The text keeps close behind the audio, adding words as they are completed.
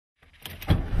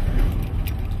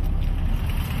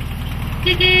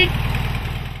Hey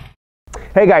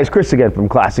guys, Chris again from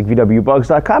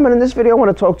ClassicVWBugs.com, and in this video I want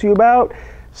to talk to you about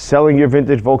selling your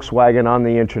vintage Volkswagen on the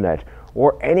internet,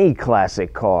 or any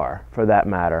classic car for that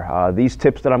matter. These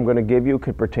tips that I'm going to give you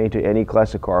could pertain to any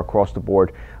classic car across the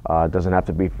board. It doesn't have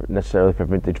to be necessarily for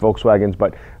vintage Volkswagens,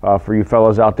 but for you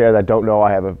fellows out there that don't know,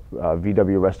 I have a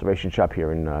VW restoration shop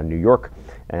here in New York,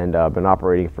 and been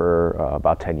operating for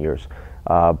about 10 years.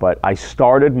 But I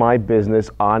started my business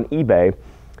on eBay,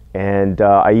 and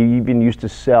I even used to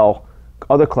sell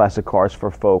other classic cars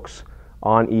for folks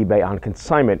on eBay on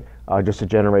consignment, just to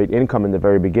generate income in the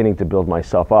very beginning to build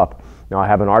myself up. Now I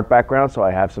have an art background, so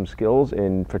I have some skills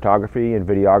in photography and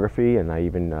videography, and I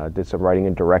even did some writing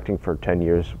and directing for 10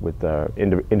 years with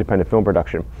independent film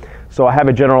production. So I have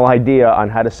a general idea on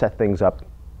how to set things up.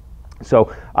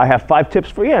 So I have 5 tips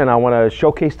for you, and I want to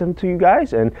showcase them to you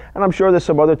guys, and I'm sure there's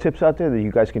some other tips out there that you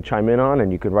guys can chime in on,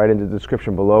 and you can write in the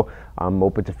description below. I'm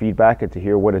open to feedback and to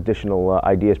hear what additional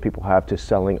ideas people have to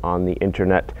selling on the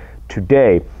internet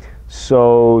today.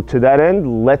 So to that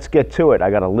end, let's get to it.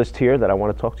 I got a list here that I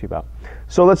want to talk to you about.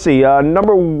 So let's see,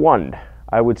 number 1,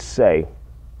 I would say,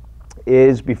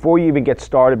 is before you even get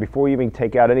started, before you even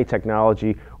take out any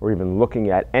technology or even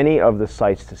looking at any of the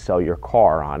sites to sell your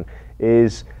car on,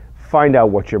 is find out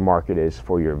what your market is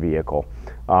for your vehicle.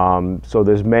 So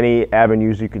there's many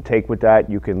avenues you can take with that.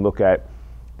 You can look at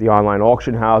the online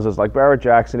auction houses like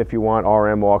Barrett-Jackson if you want,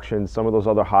 RM auctions, some of those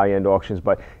other high-end auctions,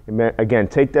 but again,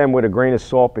 take them with a grain of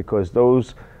salt, because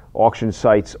those auction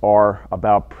sites are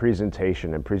about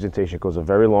presentation, and presentation goes a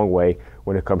very long way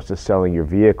when it comes to selling your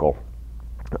vehicle.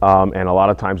 And a lot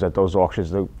of times at those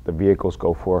auctions, the vehicles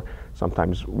go for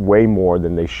sometimes way more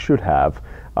than they should have,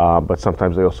 but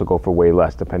sometimes they also go for way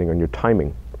less depending on your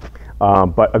timing.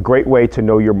 But a great way to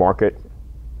know your market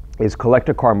is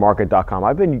collectorcarmarket.com.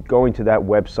 I've been going to that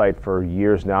website for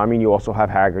years now. I mean, you also have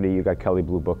Haggerty, you got Kelley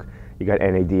Blue Book, you got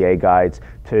NADA guides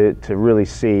to really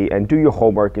see and do your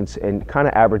homework and kind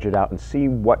of average it out and see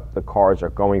what the cars are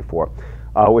going for.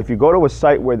 If you go to a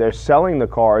site where they're selling the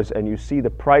cars and you see the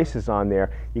prices on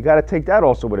there, you got to take that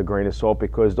also with a grain of salt,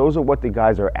 because those are what the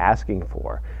guys are asking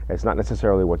for. It's not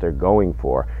necessarily what they're going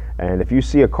for. And if you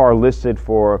see a car listed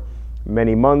for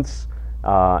many months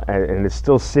and it's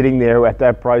still sitting there at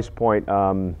that price point,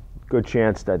 good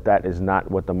chance that that is not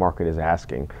what the market is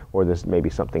asking, or there's maybe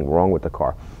something wrong with the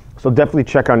car. So definitely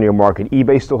check on your market.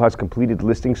 eBay still has completed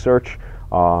listing search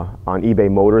on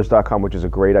ebaymotors.com, which is a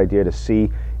great idea to see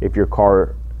if your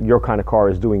kind of car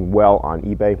is doing well on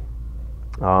eBay.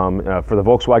 For the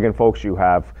Volkswagen folks, you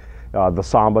have the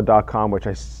samba.com, which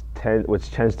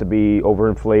tends to be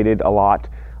overinflated a lot.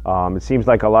 It seems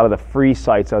like a lot of the free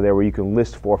sites are there where you can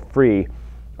list for free.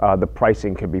 The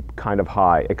pricing can be kind of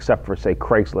high, except for, say,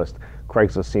 Craigslist.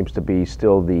 Craigslist seems to be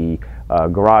still the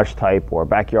garage type or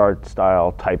backyard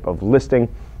style type of listing,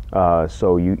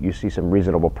 so you see some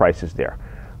reasonable prices there.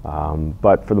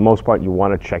 But for the most part, you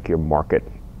want to check your market.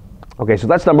 Okay, so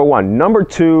that's number 1. Number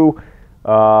 2,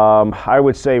 I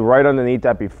would say right underneath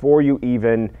that, before you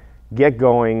even get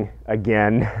going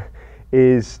again,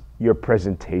 is your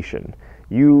presentation.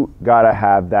 You gotta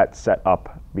have that set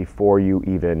up before you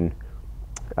even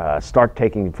start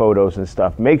taking photos and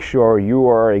stuff. Make sure you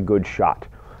are a good shot.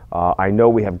 I know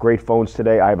we have great phones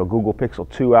today. I have a Google Pixel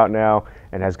 2 out now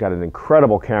and has got an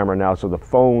incredible camera now, so the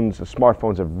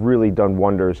smartphones have really done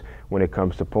wonders when it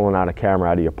comes to pulling out a camera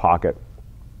out of your pocket.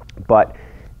 But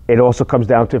it also comes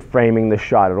down to framing the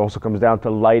shot. It also comes down to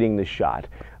lighting the shot.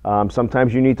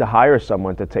 Sometimes you need to hire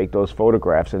someone to take those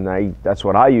photographs, and that's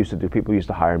what I used to do. People used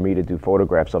to hire me to do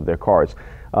photographs of their cars.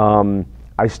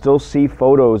 I still see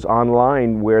photos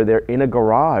online where they're in a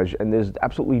garage and there's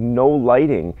absolutely no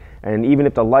lighting, and even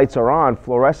if the lights are on,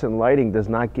 fluorescent lighting does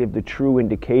not give the true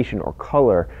indication or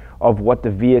color of what the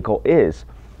vehicle is.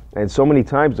 And so many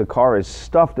times the car is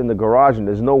stuffed in the garage and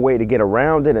there's no way to get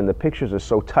around it, and the pictures are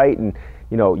so tight, and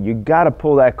you got to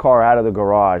pull that car out of the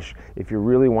garage if you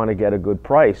really want to get a good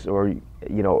price, or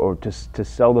to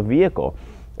sell the vehicle.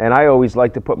 And I always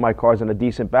like to put my cars in a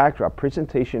decent backdrop.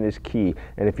 Presentation is key,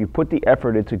 and if you put the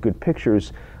effort into good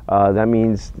pictures, that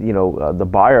means the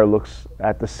buyer looks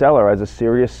at the seller as a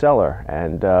serious seller,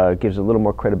 and gives a little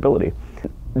more credibility.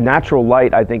 Natural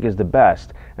light, I think, is the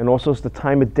best, and also it's the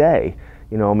time of day.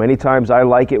 Many times I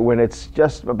like it when it's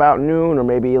just about noon, or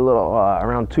maybe a little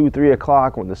around 2-3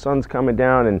 o'clock when the sun's coming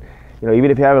down, and even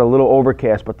if you have it a little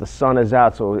overcast, but the sun is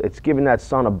out, so it's giving that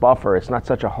sun a buffer. It's not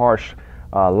such a harsh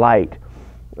light.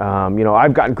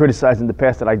 I've gotten criticized in the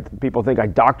past that people think I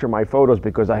doctor my photos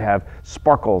because I have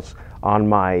sparkles on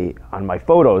my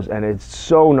photos, and it's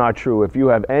so not true. If you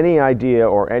have any idea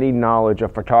or any knowledge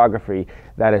of photography,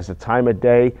 that is the time of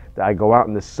day that I go out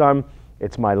in the sun.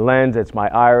 It's my lens, it's my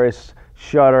iris,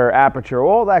 shutter, aperture,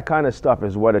 all that kind of stuff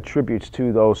is what attributes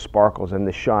to those sparkles and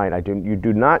the shine. You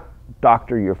do not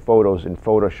doctor your photos in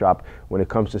Photoshop when it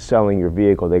comes to selling your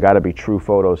vehicle. They got to be true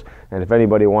photos. And if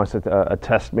anybody wants to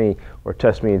test me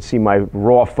and see my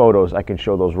raw photos, I can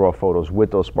show those raw photos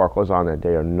with those sparkles on it.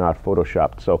 They are not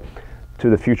Photoshopped. So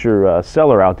to the future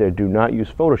seller out there, do not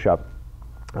use Photoshop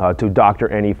to doctor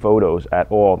any photos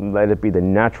at all. Let it be the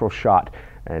natural shot,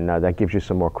 and that gives you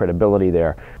some more credibility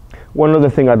there. One other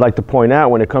thing I'd like to point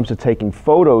out when it comes to taking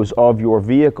photos of your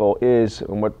vehicle is,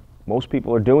 and what most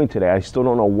people are doing today, I still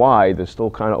don't know why, there's still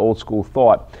kind of old school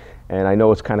thought, and I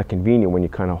know it's kind of convenient when you're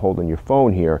kind of holding your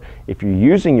phone here. If you're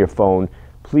using your phone,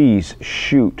 please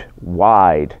shoot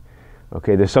wide.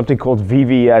 Okay, there's something called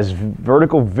VVS,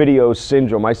 vertical video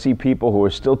syndrome. I see people who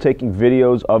are still taking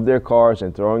videos of their cars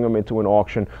and throwing them into an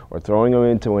auction or throwing them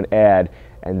into an ad,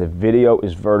 and the video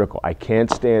is vertical. I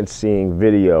can't stand seeing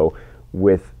video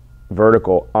with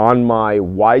vertical on my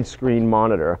widescreen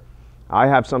monitor. I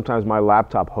have sometimes my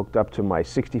laptop hooked up to my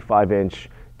 65-inch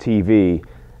TV,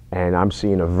 and I'm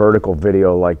seeing a vertical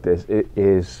video like this. It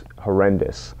is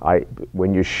horrendous.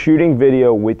 When you're shooting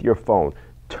video with your phone,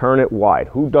 turn it wide.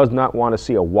 Who does not want to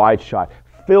see a wide shot?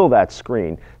 Fill that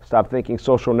screen. Stop thinking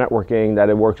social networking that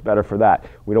it works better for that.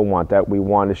 We don't want that. We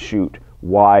want to shoot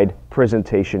wide.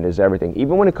 Presentation is everything.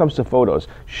 Even when it comes to photos,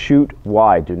 shoot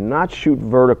wide. Do not shoot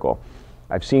vertical.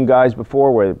 I've seen guys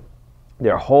before where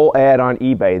their whole ad on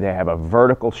eBay, they have a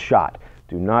vertical shot.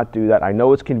 Do not do that. I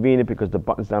know it's convenient because the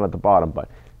button's down at the bottom, but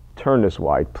turn this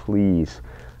wide, please.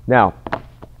 Now,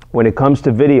 when it comes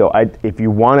to video, if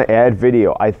you want to add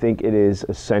video, I think it is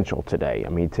essential today. I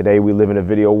mean, today we live in a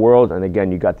video world, and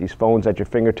again, you got these phones at your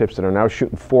fingertips that are now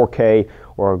shooting 4K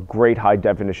or a great high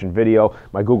definition video.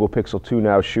 My Google Pixel 2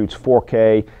 now shoots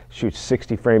 4K, shoots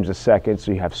 60 frames a second,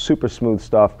 so you have super smooth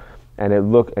stuff,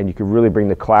 and you can really bring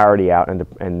the clarity out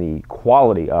and the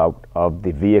quality of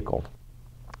the vehicle.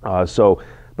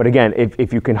 But again,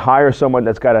 if you can hire someone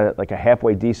that's got a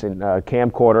halfway decent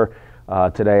camcorder.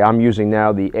 Today I'm using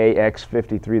now the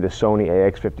AX53, the Sony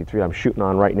AX53 I'm shooting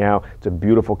on right now. It's a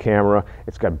beautiful camera.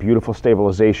 It's got beautiful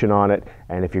stabilization on it,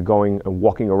 and if you're going and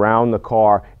walking around the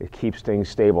car, it keeps things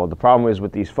stable. The problem is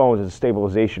with these phones is the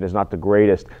stabilization is not the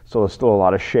greatest, so there's still a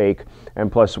lot of shake,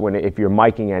 and plus if you're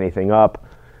miking anything up,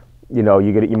 you know,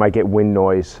 you might get wind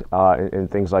noise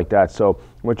and things like that. So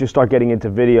once you start getting into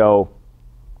video,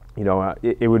 you know,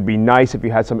 it would be nice if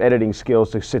you had some editing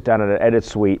skills to sit down at an edit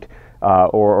suite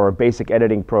or a basic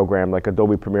editing program like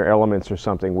Adobe Premiere Elements or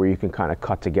something where you can kind of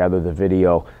cut together the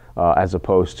video as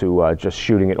opposed to just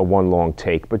shooting it a one long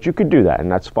take. But you could do that, and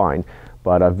that's fine.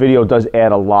 But video does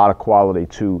add a lot of quality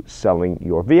to selling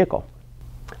your vehicle.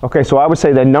 Okay, so I would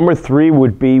say that number 3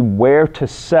 would be where to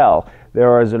sell.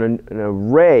 There is an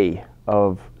array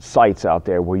of sites out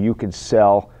there where you can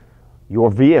sell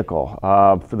your vehicle.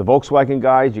 For the Volkswagen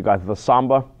guys, you got the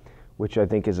Samba, which I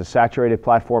think is a saturated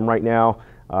platform right now,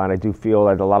 and I do feel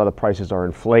that a lot of the prices are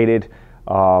inflated.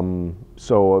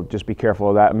 So just be careful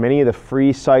of that. Many of the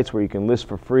free sites where you can list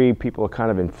for free, people are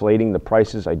kind of inflating the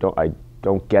prices. I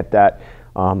don't get that.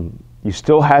 You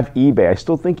still have eBay. I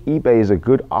still think eBay is a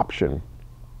good option.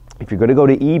 If you're going to go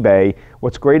to eBay,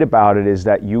 what's great about it is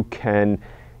that you can,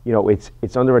 you know, it's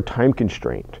under a time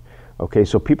constraint. Okay,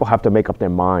 so people have to make up their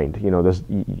mind. You know,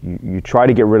 you try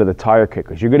to get rid of the tire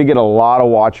kickers. You're going to get a lot of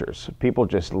watchers. People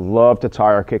just love to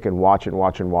tire kick and watch and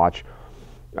watch and watch.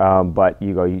 But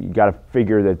you got to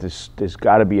figure that there's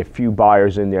got to be a few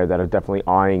buyers in there that are definitely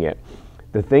eyeing it.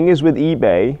 The thing is with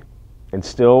eBay, and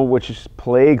still which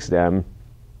plagues them,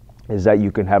 is that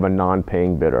you can have a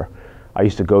non-paying bidder. I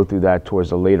used to go through that towards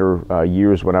the later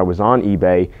years when I was on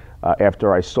eBay.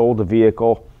 After I sold the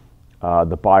vehicle,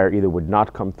 the buyer either would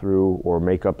not come through or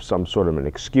make up some sort of an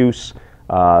excuse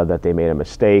that they made a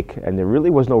mistake, and there really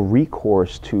was no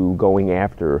recourse to going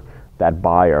after that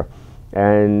buyer.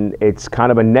 And it's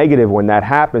kind of a negative when that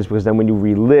happens, because then when you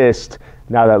relist,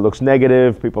 now that looks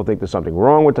negative, people think there's something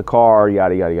wrong with the car,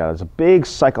 yada, yada, yada. There's a big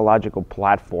psychological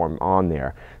platform on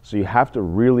there. So you have to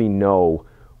really know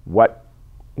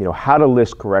how to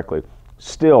list correctly.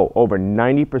 Still, over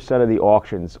 90% of the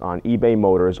auctions on eBay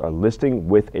Motors are listing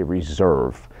with a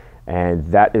reserve, and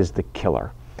that is the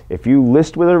killer. If you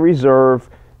list with a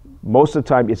reserve, most of the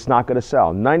time it's not going to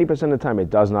sell. 90% of the time it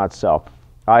does not sell.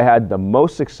 I had the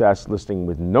most success listing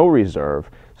with no reserve,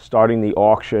 starting the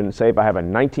auction. Say if I have a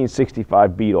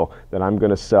 1965 Beetle that I'm going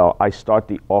to sell, I start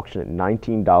the auction at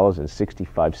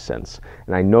 $19.65.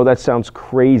 And I know that sounds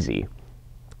crazy.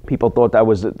 People thought that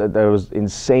was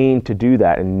insane to do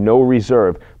that and no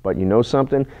reserve. But you know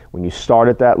something? When you start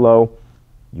at that low,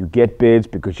 You get bids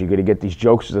because you're going to get these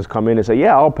jokesters come in and say,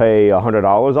 yeah, I'll pay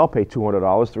 $100, I'll pay $200,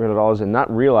 $300, and not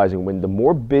realizing when the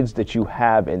more bids that you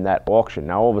have in that auction,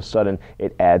 now all of a sudden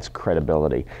it adds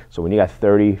credibility. So when you got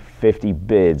 30, 50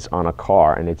 bids on a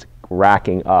car and it's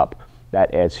racking up,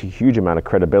 that adds a huge amount of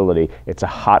credibility. It's a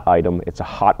hot item, it's a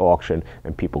hot auction,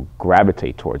 and people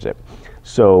gravitate towards it.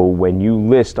 So when you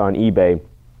list on eBay,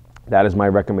 that is my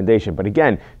recommendation. But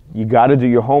again, you got to do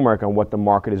your homework on what the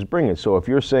market is bringing. So if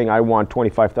you're saying I want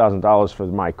 $25,000 for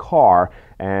my car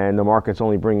and the market's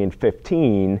only bringing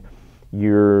 15,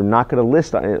 you're not going to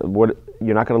list on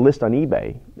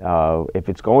eBay if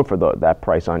it's going for that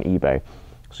price on eBay.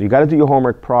 So you got to do your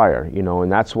homework prior,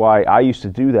 and that's why I used to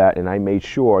do that, and I made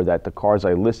sure that the cars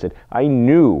I listed, I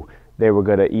knew they were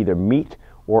going to either meet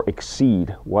or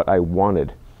exceed what I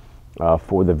wanted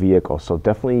for the vehicle. So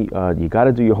definitely you got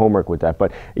to do your homework with that.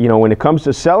 But when it comes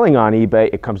to selling on eBay,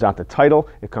 it comes down to title,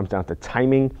 it comes down to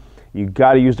timing. You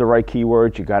got to use the right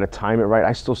keywords, you got to time it right.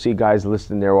 I still see guys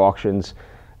listing their auctions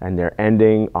and they're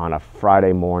ending on a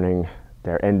Friday morning,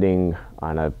 they're ending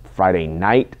on a Friday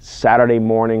night, Saturday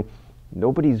morning.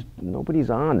 Nobody's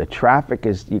on. The traffic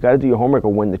is, you got to do your homework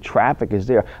on when the traffic is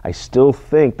there. I still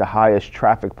think the highest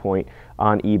traffic point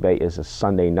on eBay is a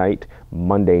Sunday night,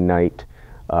 Monday night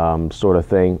sort of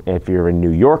thing. If you're in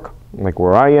New York, like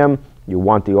where I am, you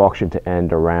want the auction to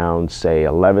end around, say,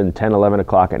 10, 11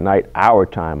 o'clock at night, our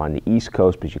time on the East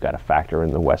Coast, but you got to factor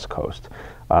in the West Coast.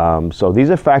 So these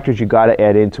are factors you got to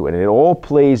add into it, and it all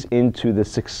plays into the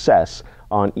success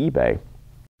on eBay.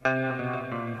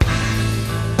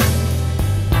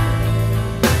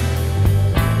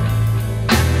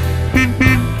 Beep,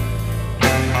 beep.